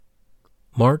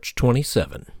March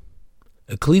 27.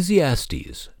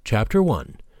 Ecclesiastes, chapter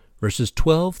 1, verses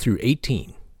 12 through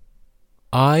 18.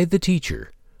 I, the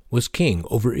teacher, was king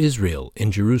over Israel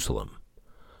in Jerusalem.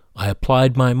 I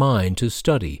applied my mind to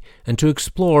study and to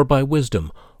explore by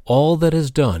wisdom all that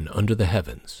is done under the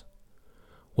heavens.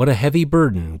 What a heavy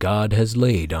burden God has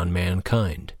laid on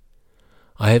mankind!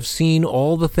 I have seen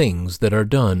all the things that are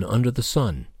done under the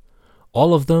sun.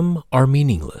 All of them are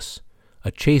meaningless,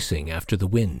 a chasing after the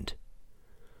wind.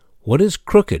 What is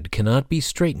crooked cannot be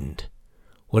straightened.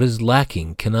 What is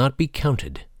lacking cannot be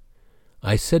counted.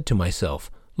 I said to myself,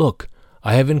 Look,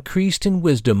 I have increased in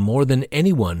wisdom more than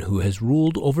anyone who has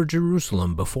ruled over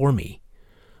Jerusalem before me.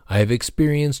 I have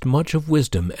experienced much of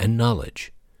wisdom and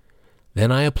knowledge.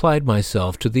 Then I applied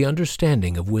myself to the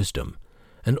understanding of wisdom,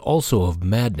 and also of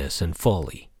madness and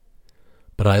folly.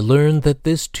 But I learned that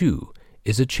this too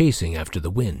is a chasing after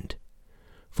the wind.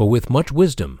 For with much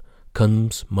wisdom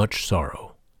comes much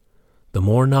sorrow. The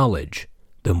more knowledge,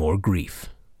 the more grief.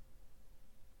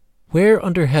 Where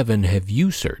under heaven have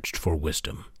you searched for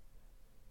wisdom?